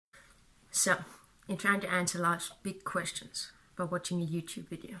So, you're trying to answer life's big questions by watching a YouTube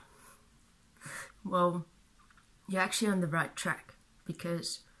video. Well, you're actually on the right track,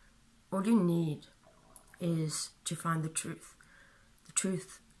 because all you need is to find the truth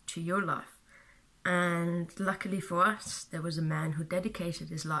to your life. And luckily for us, there was a man who dedicated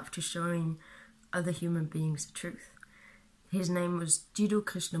his life to showing other human beings the truth. His name was Jiddu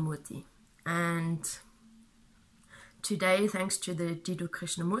Krishnamurti, and today, thanks to the Jiddu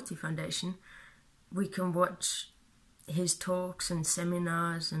Krishnamurti Foundation, we can watch his talks and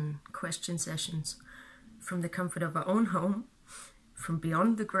seminars and question sessions from the comfort of our own home, from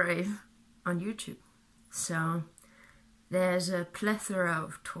beyond the grave, on YouTube. So there's a plethora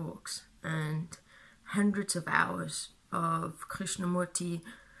of talks and hundreds of hours of Krishnamurti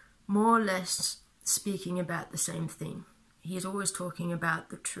more or less speaking about the same thing. He's always talking about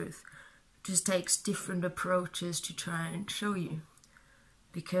the truth. It just takes different approaches to try and show you,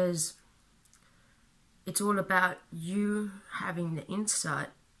 because it's all about you having the insight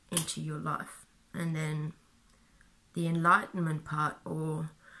into your life, and then the enlightenment part,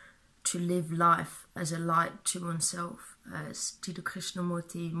 or to live life as a light to oneself, as Jiddu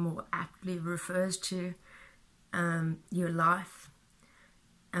Krishnamurti more aptly refers to your life.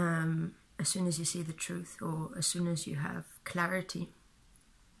 As soon as you see the truth, or as soon as you have clarity,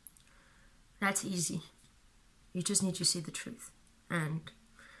 that's easy. You just need to see the truth, and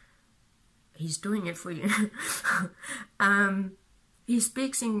he's doing it for you. He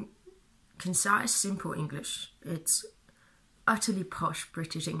speaks in concise, simple English. It's utterly posh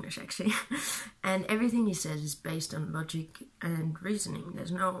British English, actually. And everything he says is based on logic and reasoning.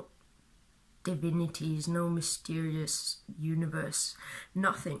 There's no divinities, no mysterious universe,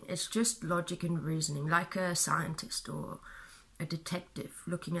 nothing. It's just logic and reasoning, like a scientist or a detective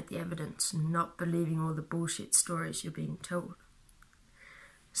looking at the evidence and not believing all the bullshit stories you're being told.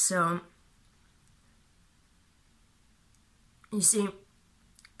 So, you see,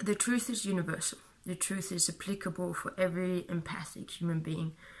 the truth is universal. The truth is applicable for every empathic human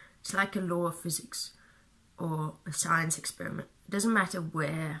being. It's like a law of physics or a science experiment. It doesn't matter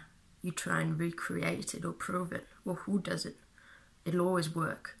where you try and recreate it or prove it, or who does it. It'll always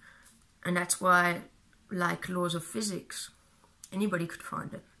work. And that's why, like laws of physics, anybody could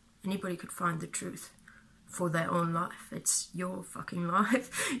find it. Anybody could find the truth for their own life. It's your fucking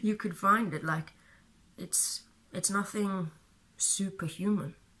life. You could find it. Like, it's nothing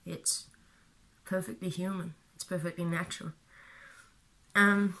superhuman. It's perfectly human. It's perfectly natural.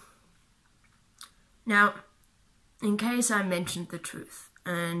 Now, in case I mentioned the truth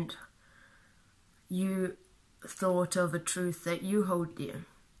and you thought of a truth that you hold dear,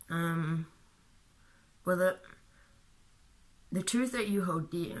 well, the truth that you hold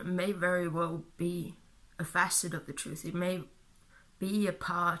dear may very well be a facet of the truth. It may be a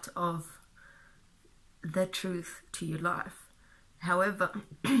part of the truth to your life. However,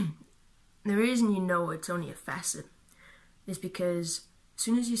 the reason you know it's only a facet is because as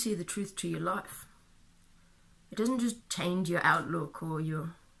soon as you see the truth to your life, it doesn't just change your outlook or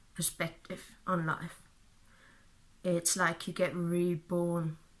your perspective on life. It's like you get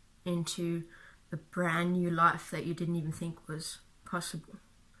reborn into a brand new life that you didn't even think was possible.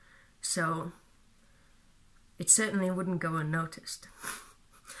 So it certainly wouldn't go unnoticed.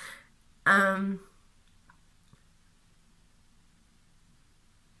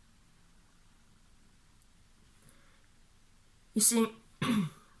 You see,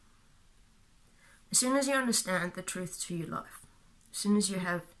 as soon as you understand the truth to your life, as soon as you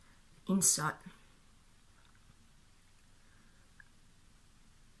have insight,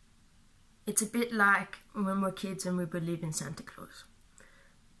 it's a bit like when we're kids and we believe in Santa Claus.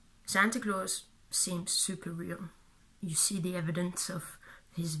 Santa Claus seems super real. You see the evidence of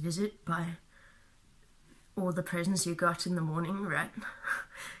his visit by all the presents you got in the morning, right?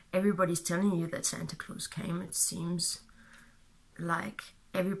 Everybody's telling you that Santa Claus came. It seems like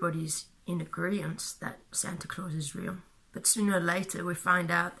everybody's in agreement that Santa Claus is real. But sooner or later we find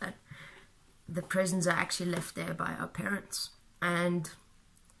out that the presents are actually left there by our parents. And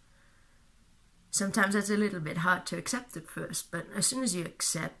sometimes that's a little bit hard to accept at first, but as soon as you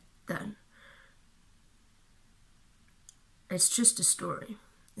accept that it's just a story,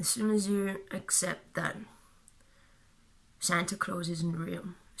 as soon as you accept that Santa Claus isn't real,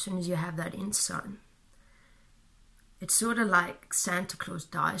 as soon as you have that insight, it's sort of like Santa Claus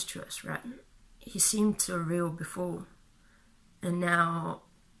dies to us, right? He seemed so real before, and now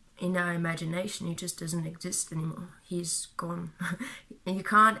in our imagination he just doesn't exist anymore. He's gone. And you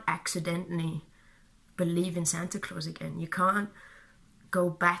can't accidentally believe in Santa Claus again. You can't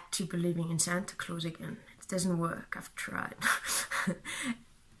go back to believing in Santa Claus again. It doesn't work. I've tried.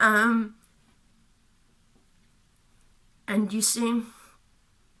 And you see,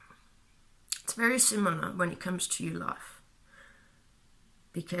 it's very similar when it comes to your life.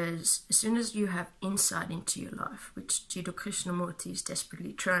 Because as soon as you have insight into your life, which Jiddu Krishnamurti is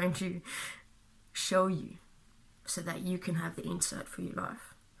desperately trying to show you so that you can have the insight for your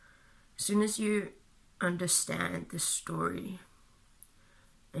life, as soon as you understand the story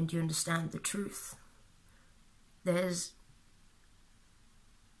and you understand the truth, there's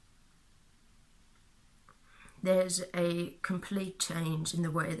a complete change in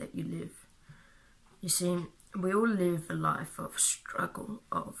the way that you live. You see, we all live a life of struggle,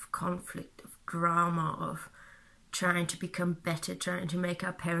 of conflict, of drama, of trying to become better, trying to make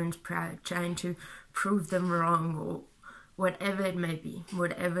our parents proud, trying to prove them wrong, or whatever it may be,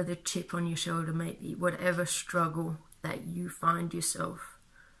 whatever the chip on your shoulder may be, whatever struggle that you find yourself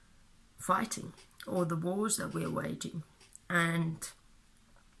fighting, or the wars that we're waging. And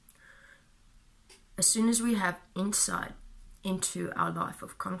as soon as we have insight into our life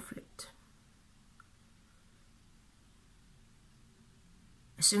of conflict,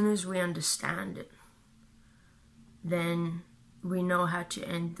 as soon as we understand it, then we know how to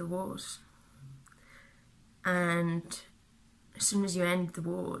end the wars. And as soon as you end the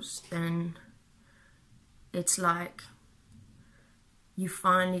wars, then it's like you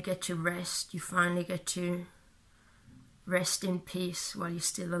finally get to rest. You finally get to rest in peace while you're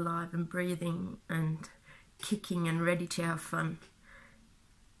still alive and breathing and kicking and ready to have fun.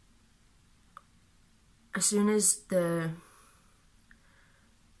 As soon as the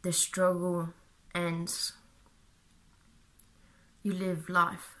struggle ends, you live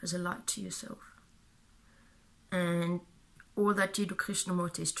life as a light to yourself. And all that Jiddu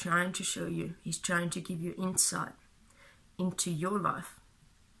Krishnamurti is trying to show you, he's trying to give you insight into your life,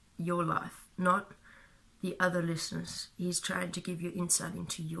 not the other listeners. He's trying to give you insight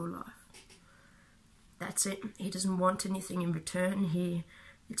into your life. That's it. He doesn't want anything in return.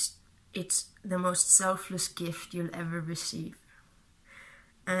 It's the most selfless gift you'll ever receive.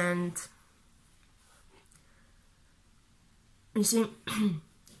 And you see,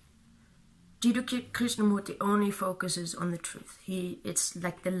 Jiddu Krishnamurti only focuses on the truth. It's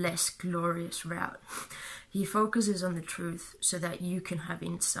like the less glorious route. He focuses on the truth so that you can have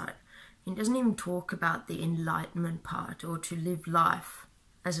insight. He doesn't even talk about the enlightenment part or to live life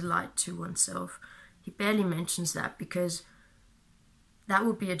as a light to oneself. He barely mentions that because that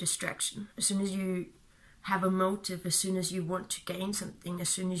would be a distraction. As soon as you have a motive, as soon as you want to gain something, as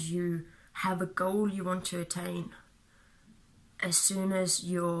soon as you have a goal you want to attain, as soon as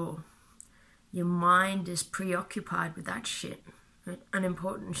your mind is preoccupied with that shit,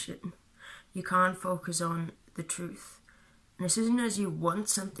 unimportant shit, you can't focus on the truth. And as soon as you want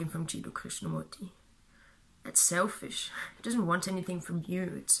something from Jiddu Krishnamurti, that's selfish. It doesn't want anything from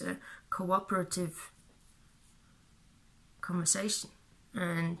you. It's a cooperative conversation.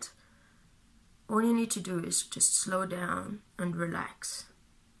 And all you need to do is just slow down and relax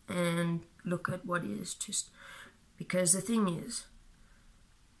and look at what is. Because the thing is,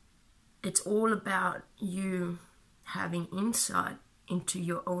 it's all about you having insight into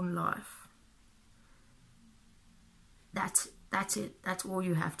your own life. That's it. That's all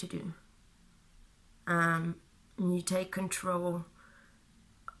you have to do. You take control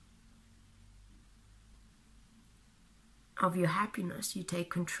of your happiness. You take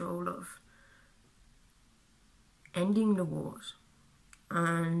control of ending the wars.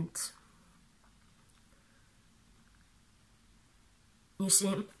 And you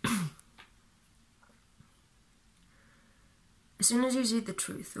see, as soon as you see the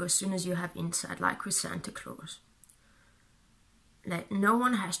truth, or as soon as you have insight, like with Santa Claus, like, no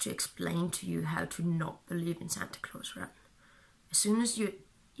one has to explain to you how to not believe in Santa Claus, right? As soon as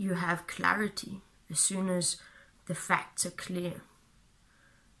you have clarity, as soon as the facts are clear,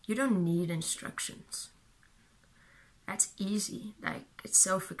 you don't need instructions. That's easy. Like, it's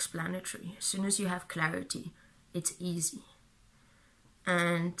self-explanatory. As soon as you have clarity, it's easy.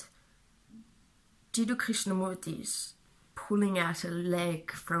 And Jiddu Krishnamurti is pulling out a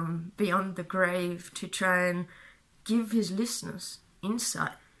leg from beyond the grave to try and give his listeners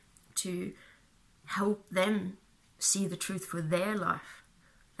insight, to help them see the truth for their life.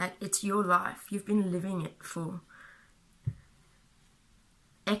 Like, it's your life. You've been living it for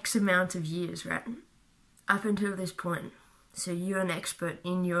X amount of years, right? Up until this point. So you're an expert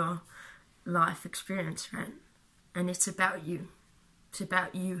in your life experience, right? And it's about you. It's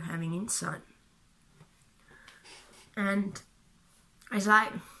about you having insight. And it's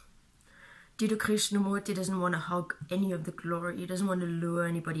like Jiddu Krishnamurti doesn't want to hog any of the glory. He doesn't want to lure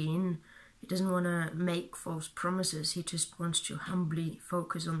anybody in. He doesn't want to make false promises. He just wants to humbly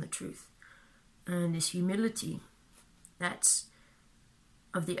focus on the truth. And this humility That's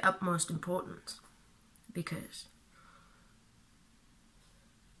of the utmost importance, because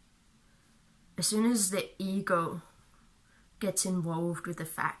as soon as the ego gets involved with the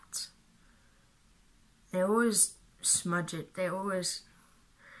facts, they always smudge it, they always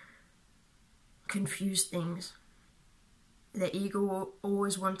confuse things. The ego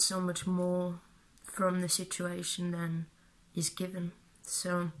always wants so much more from the situation than is given.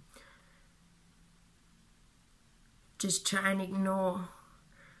 So just try and ignore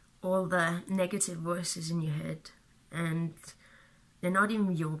all the negative voices in your head, and they're not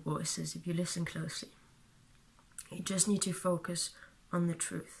even your voices if you listen closely. You just need to focus on the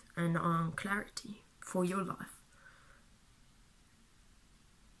truth and on clarity for your life.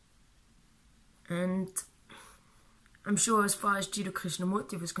 And I'm sure as far as Jiddu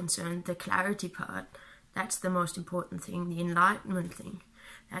Krishnamurti was concerned, the clarity part, that's the most important thing, the enlightenment thing.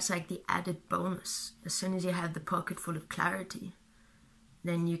 That's like the added bonus. As soon as you have the pocket full of clarity,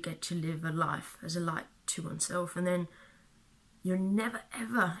 then you get to live a life as a light to oneself. And then you never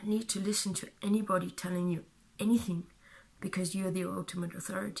ever need to listen to anybody telling you anything, because you're the ultimate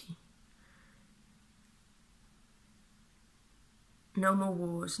authority. No more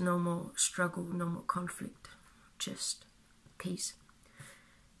wars, no more struggle, no more conflict, just peace.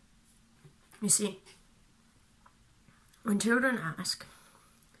 You see, when children ask,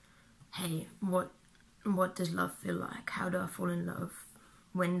 hey, what does love feel like? How do I fall in love?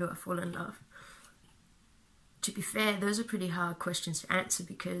 When do I fall in love? To be fair, those are pretty hard questions to answer,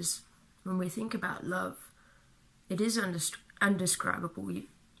 because when we think about love, it is undescribable.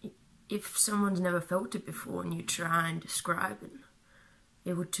 If someone's never felt it before and you try and describe it,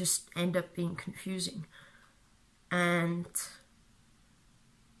 it would just end up being confusing. And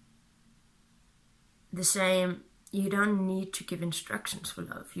the same, you don't need to give instructions for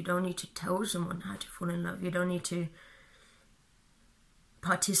love. You don't need to tell someone how to fall in love. You don't need to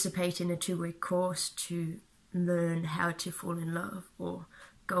participate in a 2-week course to learn how to fall in love, or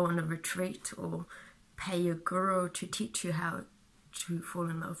go on a retreat, or pay a guru to teach you how to fall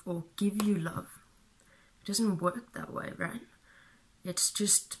in love, or give you love. It doesn't work that way, right? It's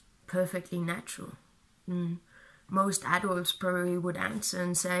just perfectly natural. Most adults probably would answer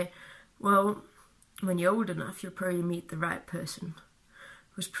and say, well, when you're old enough, you'll probably meet the right person.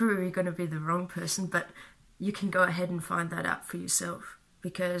 It was probably going to be the wrong person, but you can go ahead and find that out for yourself,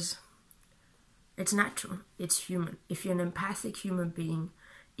 because it's natural, it's human. If you're an empathic human being,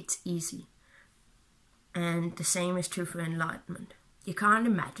 it's easy. And the same is true for enlightenment. You can't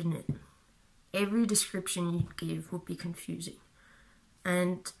imagine it. Every description you give will be confusing.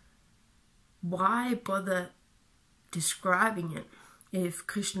 And why bother describing it if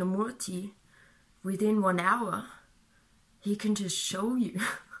Krishnamurti, within 1 hour, he can just show you?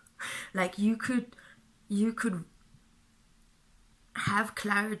 Like you could have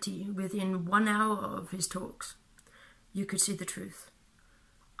clarity within 1 hour of his talks. You could see the truth.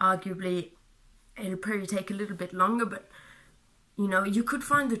 Arguably, it'll probably take a little bit longer, but you could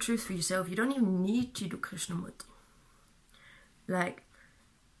find the truth for yourself. You don't even need to do Krishnamurti. Like,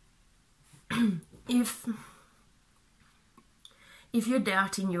 if you're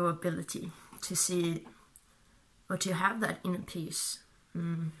doubting your ability to see or to have that inner peace,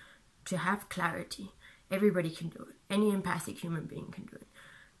 to have clarity, everybody can do it. Any empathic human being can do it.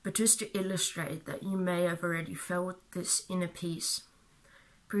 But just to illustrate that you may have already felt this inner peace,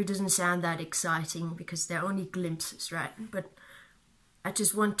 probably doesn't sound that exciting because they're only glimpses, right? But I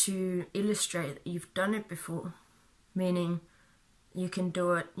just want to illustrate that you've done it before, meaning you can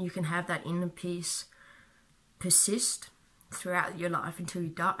do it, you can have that inner peace persist throughout your life until you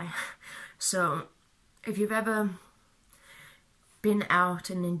die. So if you've ever been out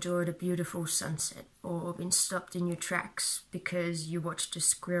and enjoyed a beautiful sunset, or been stopped in your tracks because you watched a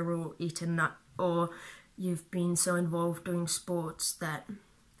squirrel eat a nut, or you've been so involved doing sports that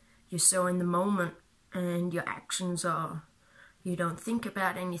you're so in the moment and your actions are, you don't think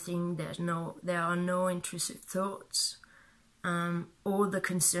about anything, there are no intrusive thoughts, all the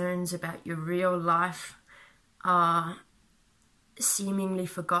concerns about your real life are seemingly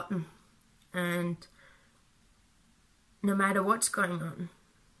forgotten, and no matter what's going on,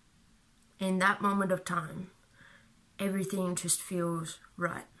 in that moment of time, everything just feels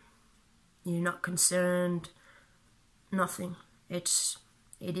right. You're not concerned, nothing. It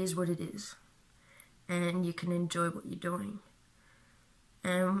is what it is. And you can enjoy what you're doing.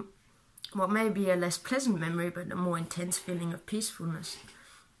 And what may be a less pleasant memory, but a more intense feeling of peacefulness,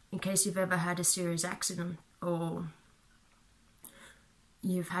 in case you've ever had a serious accident, or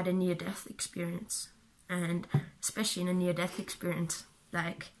you've had a near-death experience. And especially in a near-death experience,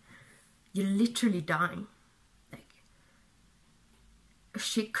 like, you're literally dying. Like,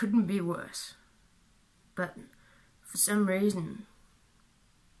 shit couldn't be worse. But for some reason,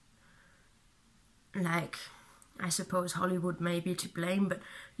 like, I suppose Hollywood may be to blame, but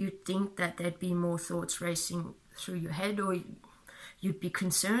you'd think that there'd be more thoughts racing through your head, or you'd be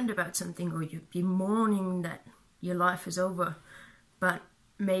concerned about something, or you'd be mourning that your life is over. But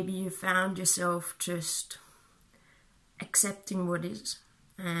maybe you found yourself just accepting what is,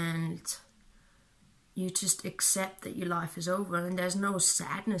 and you just accept that your life is over, and there's no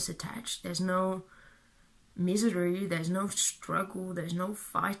sadness attached, there's no misery, there's no struggle, there's no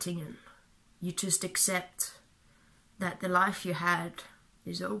fighting, and you just accept that the life you had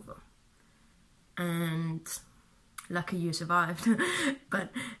is over. And lucky you survived.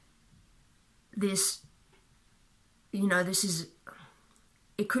 But this, this is,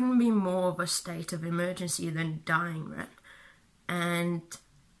 it couldn't be more of a state of emergency than dying, right? And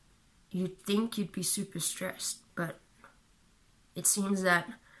you'd think you'd be super stressed, but it seems that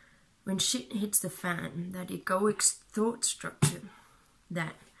when shit hits the fan, that egoic thought structure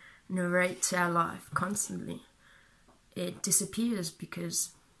that narrates our life constantly, it disappears,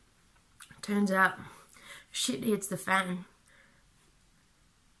 because it turns out shit hits the fan.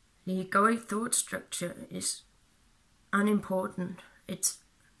 The egoic thought structure is unimportant. It's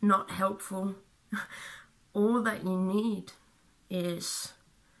not helpful. All that you need is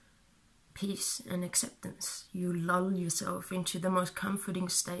peace and acceptance. You lull yourself into the most comforting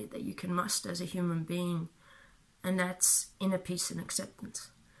state that you can muster as a human being, and that's inner peace and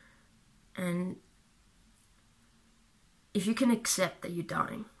acceptance. And if you can accept that you're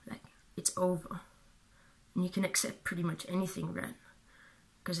dying, like, it's over, and you can accept pretty much anything, right?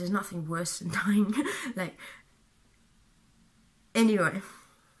 Because there's nothing worse than dying. Like, anyway,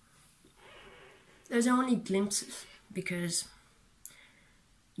 there's only glimpses, because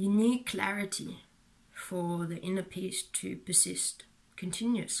you need clarity for the inner peace to persist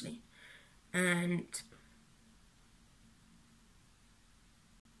continuously. And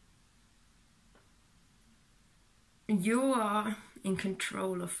you are in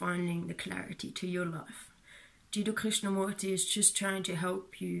control of finding the clarity to your life. Jiddu Krishnamurti is just trying to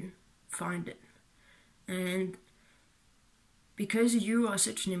help you find it. And because you are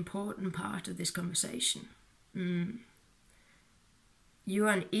such an important part of this conversation, you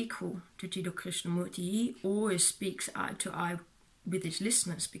are an equal to Jiddu Krishnamurti. He always speaks eye to eye with his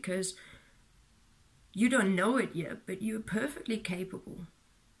listeners, because you don't know it yet, but you're perfectly capable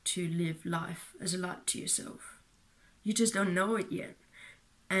to live life as a light to yourself. You just don't know it yet.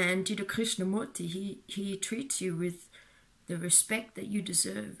 And Jiddu Krishnamurti, he treats you with the respect that you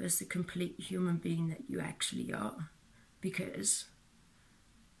deserve as the complete human being that you actually are. Because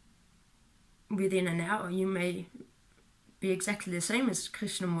within an hour you may be exactly the same as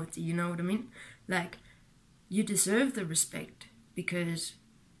Krishnamurti, you know what I mean? Like, you deserve the respect, because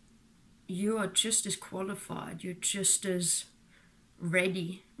you are just as qualified, you're just as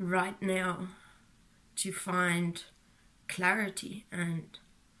ready right now to find clarity and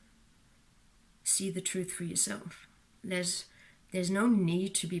see the truth for yourself. There's no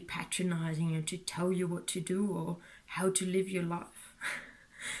need to be patronizing and to tell you what to do or how to live your life.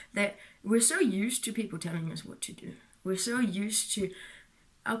 That we're so used to people telling us what to do. We're so used to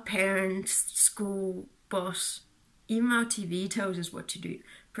our parents, school, boss, even our TV tells us what to do.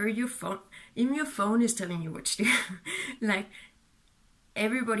 Per your phone, even your phone is telling you what to do. Like,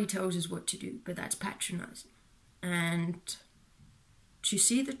 everybody tells us what to do, but that's patronizing. And to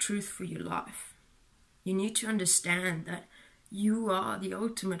see the truth for your life, you need to understand that you are the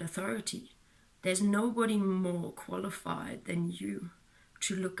ultimate authority. There's nobody more qualified than you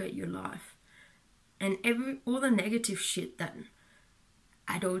to look at your life. And all the negative shit that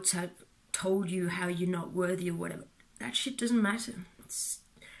adults have told you, how you're not worthy or whatever, that shit doesn't matter.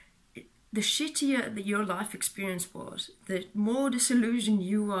 The shittier that your life experience was, the more disillusioned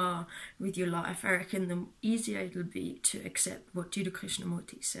you are with your life, I reckon the easier it'll be to accept what Jiddu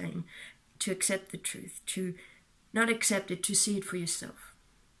Krishnamurti is saying, to accept the truth, to not accept it, to see it for yourself.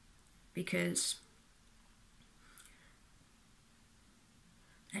 Because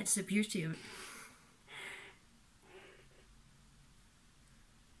that's the beauty of it.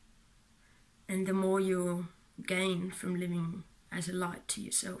 And the more you'll gain from living as a light to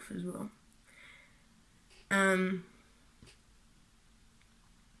yourself as well.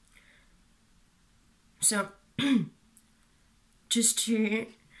 So, just to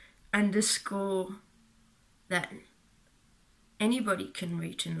underscore that anybody can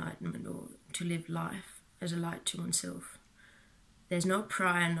reach enlightenment or to live life as a light to oneself. There's no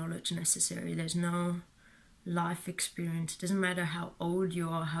prior knowledge necessary. There's no life experience. It doesn't matter how old you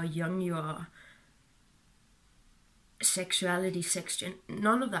are, how young you are. sexuality,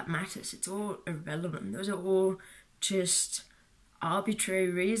 none of that matters. It's all irrelevant. Those are all just arbitrary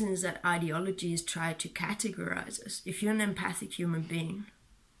reasons that ideologies try to categorize us. If you're an empathic human being,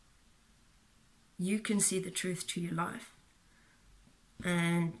 you can see the truth to your life.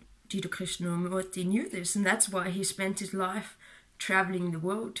 And Jiddu Krishnamurti knew this, and that's why he spent his life traveling the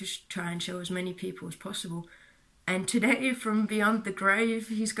world to try and show as many people as possible. And today, from beyond the grave,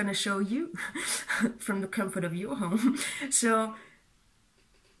 he's going to show you from the comfort of your home. So,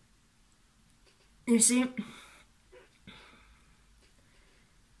 you see,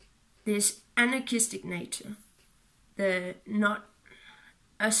 this anarchistic nature,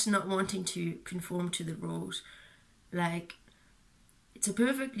 us not wanting to conform to the rules, like, it's a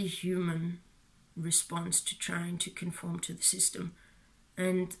perfectly human response to trying to conform to the system.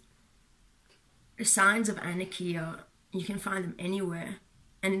 And the signs of anarchy you can find them anywhere.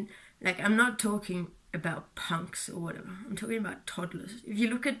 And like, I'm not talking about punks or whatever, I'm talking about toddlers. If you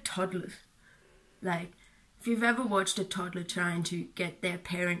look at toddlers, like, if you've ever watched a toddler trying to get their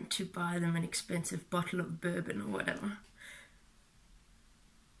parent to buy them an expensive bottle of bourbon or whatever,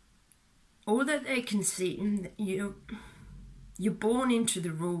 all that they can see, you're born into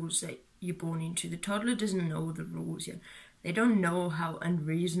the rules that you're born into. The toddler doesn't know the rules yet. They don't know how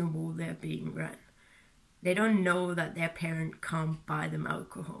unreasonable they're being, right? They don't know that their parent can't buy them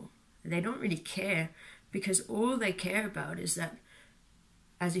alcohol. They don't really care, because all they care about is that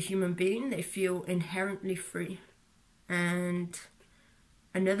as a human being, they feel inherently free. And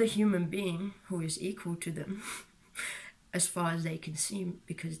another human being who is equal to them, as far as they can see,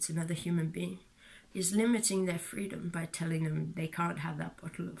 because it's another human being, is limiting their freedom by telling them they can't have that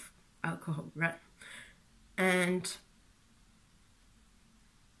bottle of alcohol, right? And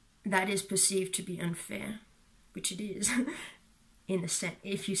that is perceived to be unfair, which it is, in a sense,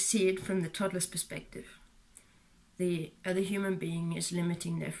 if you see it from the toddler's perspective. The other human being is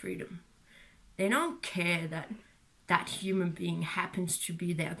limiting their freedom. They don't care that that human being happens to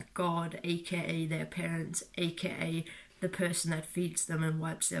be their God, aka their parents, aka the person that feeds them and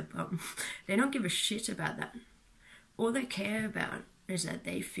wipes their bum. They don't give a shit about that. All they care about is that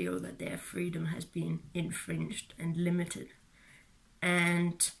they feel that their freedom has been infringed and limited.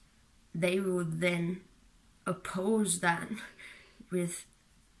 And they will then oppose that with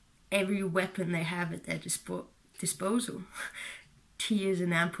every weapon they have at their disposal. Tears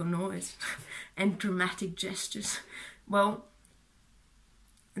and ample noise and dramatic gestures. Well,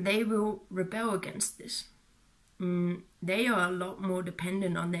 they will rebel against this. They are a lot more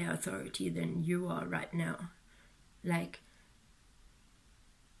dependent on their authority than you are right now. Like,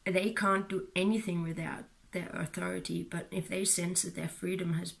 they can't do anything without their authority, but if they sense that their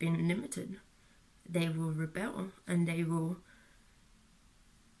freedom has been limited, they will rebel, and they will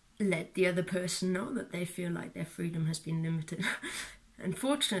let the other person know that they feel like their freedom has been limited.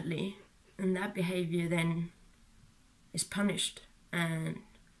 Unfortunately, and that behavior then is punished, and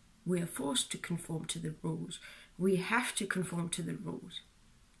we are forced to conform to the rules. We have to conform to the rules.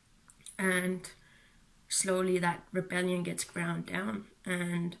 And slowly that rebellion gets ground down.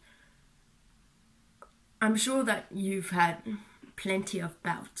 And I'm sure that you've had plenty of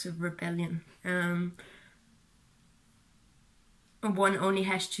bouts of rebellion. One only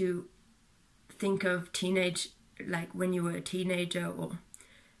has to think of like when you were a teenager or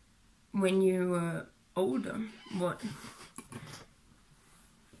when you were older,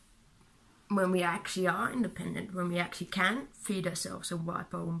 when we actually are independent, when we actually can feed ourselves and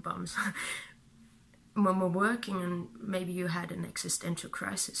wipe our own bums. When we're working and maybe you had an existential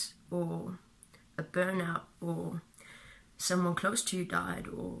crisis or a burnout, or someone close to you died,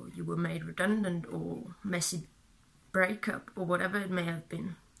 or you were made redundant, or messy breakup, or whatever it may have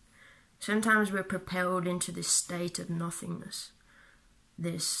been. Sometimes we're propelled into this state of nothingness,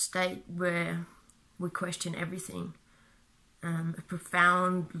 this state where we question everything, a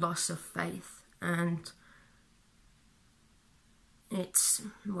profound loss of faith, and it's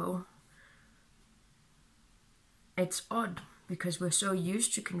odd because we're so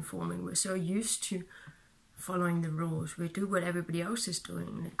used to conforming, we're so used to following the rules. We do what everybody else is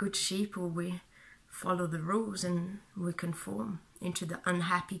doing. The good sheep, or we follow the rules and we conform into the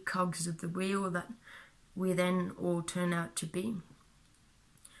unhappy cogs of the wheel that we then all turn out to be.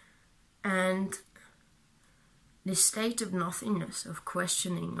 And this state of nothingness, of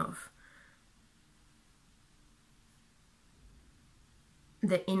questioning, of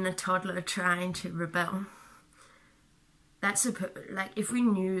the inner toddler trying to rebel, like, if we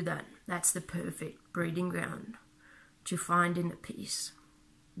knew that that's the perfect breeding ground to find inner peace,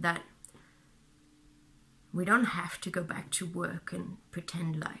 that we don't have to go back to work and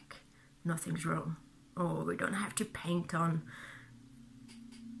pretend like nothing's wrong, or we don't have to paint on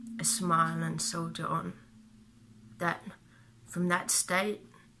a smile and soldier on. That from that state,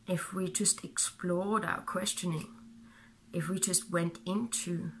 if we just explored our questioning, if we just went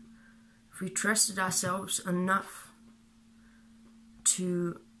into, if we trusted ourselves enough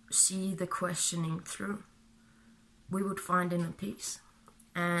to see the questioning through, we would find inner peace.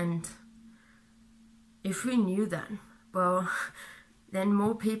 And if we knew that, well, then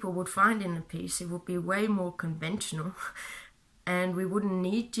more people would find inner peace. It would be way more conventional, and we wouldn't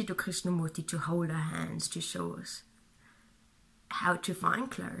need Jiddu Krishnamurti to hold our hands to show us how to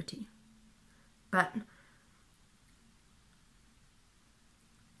find clarity. But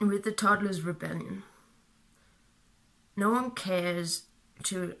with the toddler's rebellion, no one cares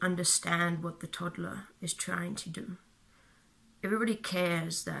to understand what the toddler is trying to do. Everybody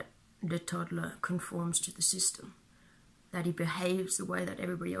cares that the toddler conforms to the system, that he behaves the way that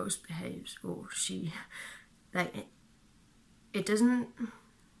everybody else behaves, or she. Like, it doesn't.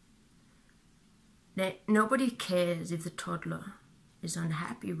 Nobody cares if the toddler is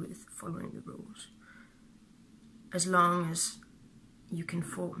unhappy with following the rules, as long as you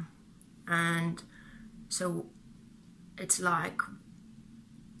conform. And so it's like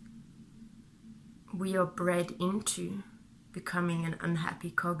we are bred into becoming an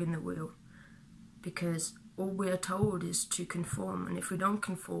unhappy cog in the wheel, because all we're told is to conform, and if we don't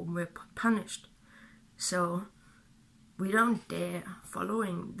conform, we're punished. So we don't dare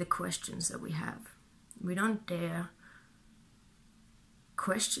following the questions that we have. We don't dare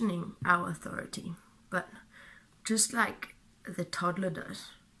questioning our authority, but just like the toddler does,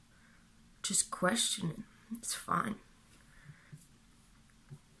 just question it. It's fine.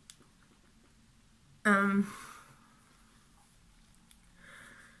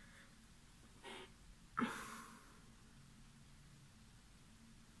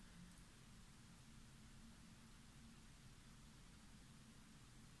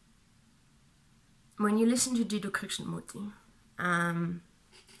 When you listen to Jiddu Krishnamurti,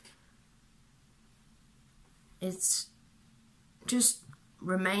 it's just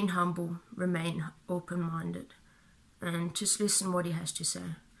remain humble, remain open-minded, and just listen what he has to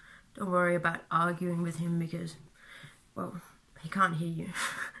say. Don't worry about arguing with him because, well, he can't hear you.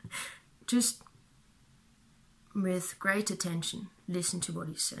 Just with great attention, listen to what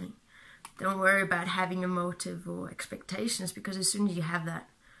he's saying. Don't worry about having a motive or expectations, because as soon as you have that,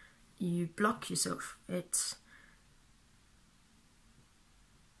 you block yourself. It's,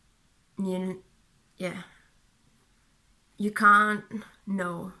 you can't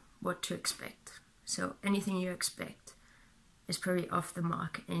know what to expect. So anything you expect is probably off the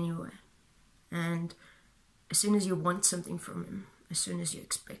mark anyway. And as soon as you want something from him, as soon as you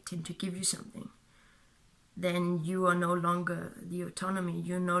expect him to give you something, then you are no longer the autonomy.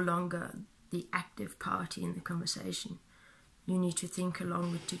 You're no longer the active party in the conversation. You need to think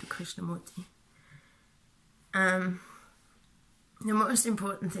along with Jiddu Krishnamurti. The most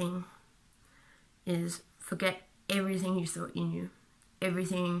important thing is forget everything you thought you knew,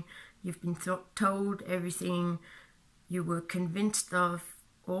 everything you've been told, everything you were convinced of,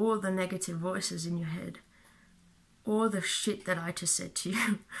 all the negative voices in your head, all the shit that I just said to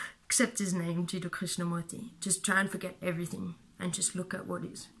you, except his name, Jiddu Krishnamurti. Just try and forget everything and just look at what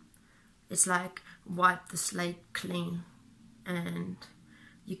is. It's like wipe the slate clean and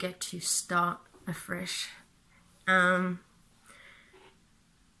you get to start afresh. And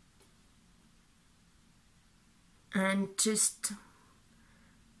just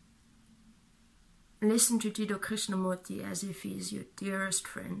listen to Jiddu Krishnamurti as if he's your dearest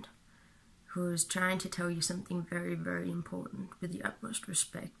friend who is trying to tell you something very, very important with the utmost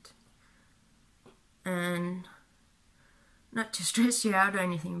respect. And not to stress you out or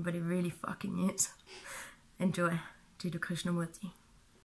anything, but it really fucking is. Enjoy. Jiddu Krishnamurti.